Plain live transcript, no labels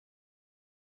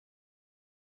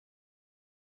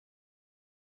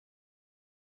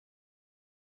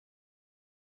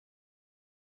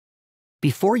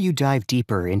Before you dive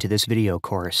deeper into this video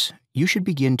course, you should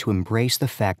begin to embrace the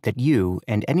fact that you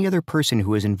and any other person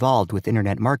who is involved with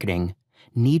internet marketing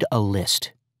need a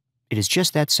list. It is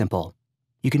just that simple.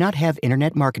 You cannot have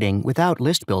internet marketing without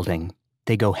list building.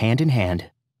 They go hand in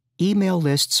hand. Email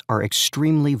lists are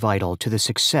extremely vital to the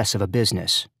success of a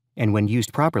business, and when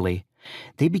used properly,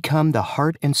 they become the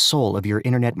heart and soul of your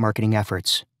internet marketing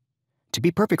efforts. To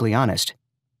be perfectly honest,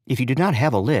 if you do not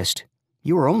have a list,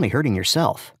 you are only hurting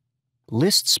yourself.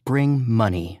 Lists bring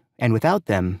money, and without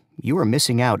them, you are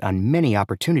missing out on many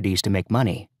opportunities to make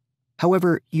money.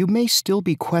 However, you may still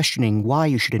be questioning why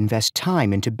you should invest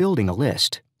time into building a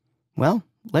list. Well,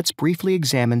 let's briefly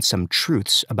examine some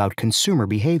truths about consumer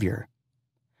behavior.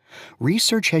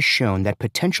 Research has shown that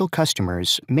potential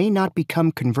customers may not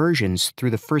become conversions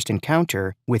through the first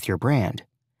encounter with your brand.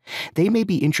 They may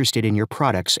be interested in your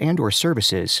products and/or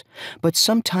services, but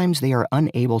sometimes they are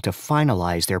unable to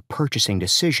finalize their purchasing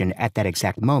decision at that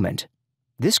exact moment.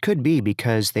 This could be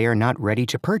because they are not ready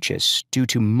to purchase due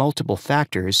to multiple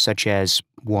factors such as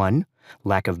 1.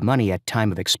 Lack of money at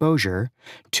time of exposure,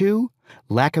 2.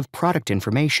 Lack of product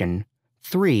information,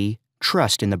 3.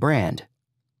 Trust in the brand.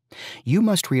 You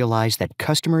must realize that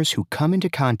customers who come into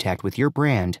contact with your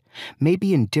brand may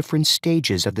be in different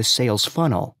stages of the sales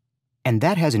funnel, and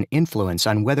that has an influence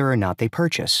on whether or not they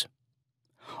purchase.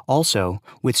 Also,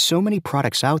 with so many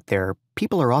products out there,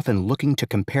 people are often looking to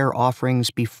compare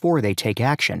offerings before they take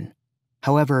action.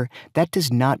 However, that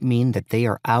does not mean that they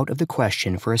are out of the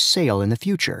question for a sale in the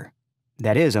future.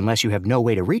 That is, unless you have no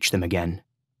way to reach them again.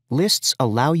 Lists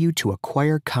allow you to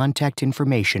acquire contact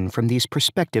information from these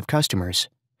prospective customers.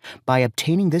 By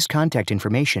obtaining this contact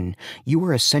information, you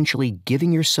are essentially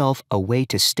giving yourself a way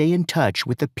to stay in touch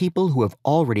with the people who have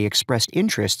already expressed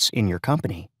interests in your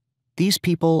company. These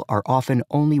people are often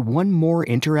only one more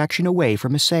interaction away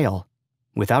from a sale.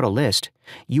 Without a list,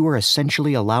 you are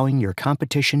essentially allowing your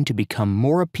competition to become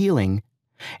more appealing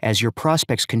as your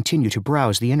prospects continue to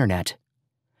browse the internet.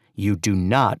 You do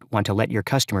not want to let your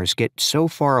customers get so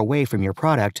far away from your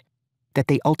product that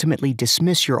they ultimately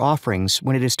dismiss your offerings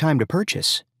when it is time to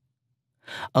purchase.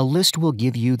 A list will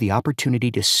give you the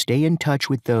opportunity to stay in touch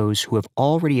with those who have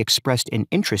already expressed an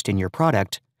interest in your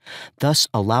product, thus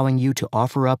allowing you to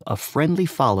offer up a friendly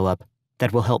follow-up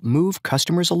that will help move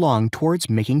customers along towards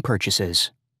making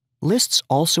purchases. Lists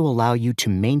also allow you to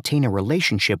maintain a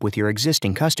relationship with your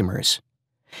existing customers.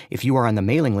 If you are on the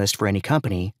mailing list for any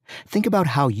company, think about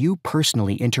how you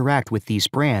personally interact with these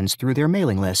brands through their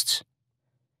mailing lists.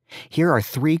 Here are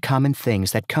 3 common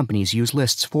things that companies use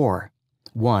lists for.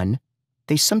 1.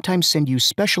 They sometimes send you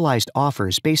specialized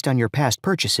offers based on your past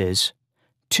purchases.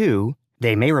 2.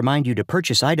 They may remind you to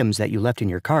purchase items that you left in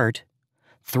your cart.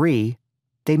 3.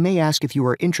 They may ask if you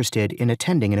are interested in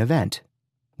attending an event.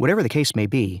 Whatever the case may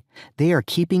be, they are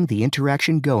keeping the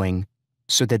interaction going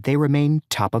so that they remain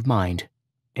top of mind.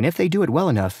 And if they do it well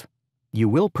enough, you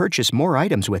will purchase more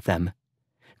items with them.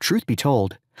 Truth be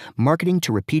told, marketing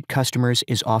to repeat customers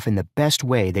is often the best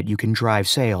way that you can drive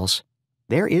sales.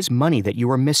 There is money that you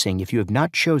are missing if you have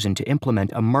not chosen to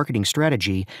implement a marketing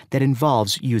strategy that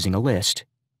involves using a list.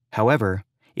 However,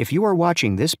 if you are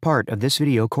watching this part of this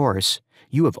video course,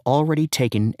 you have already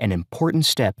taken an important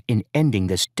step in ending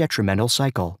this detrimental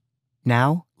cycle.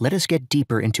 Now, let us get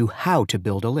deeper into how to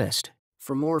build a list.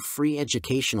 For more free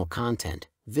educational content,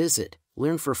 visit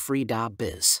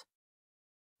learnforfree.biz.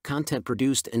 Content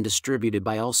produced and distributed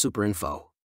by AllSuperInfo.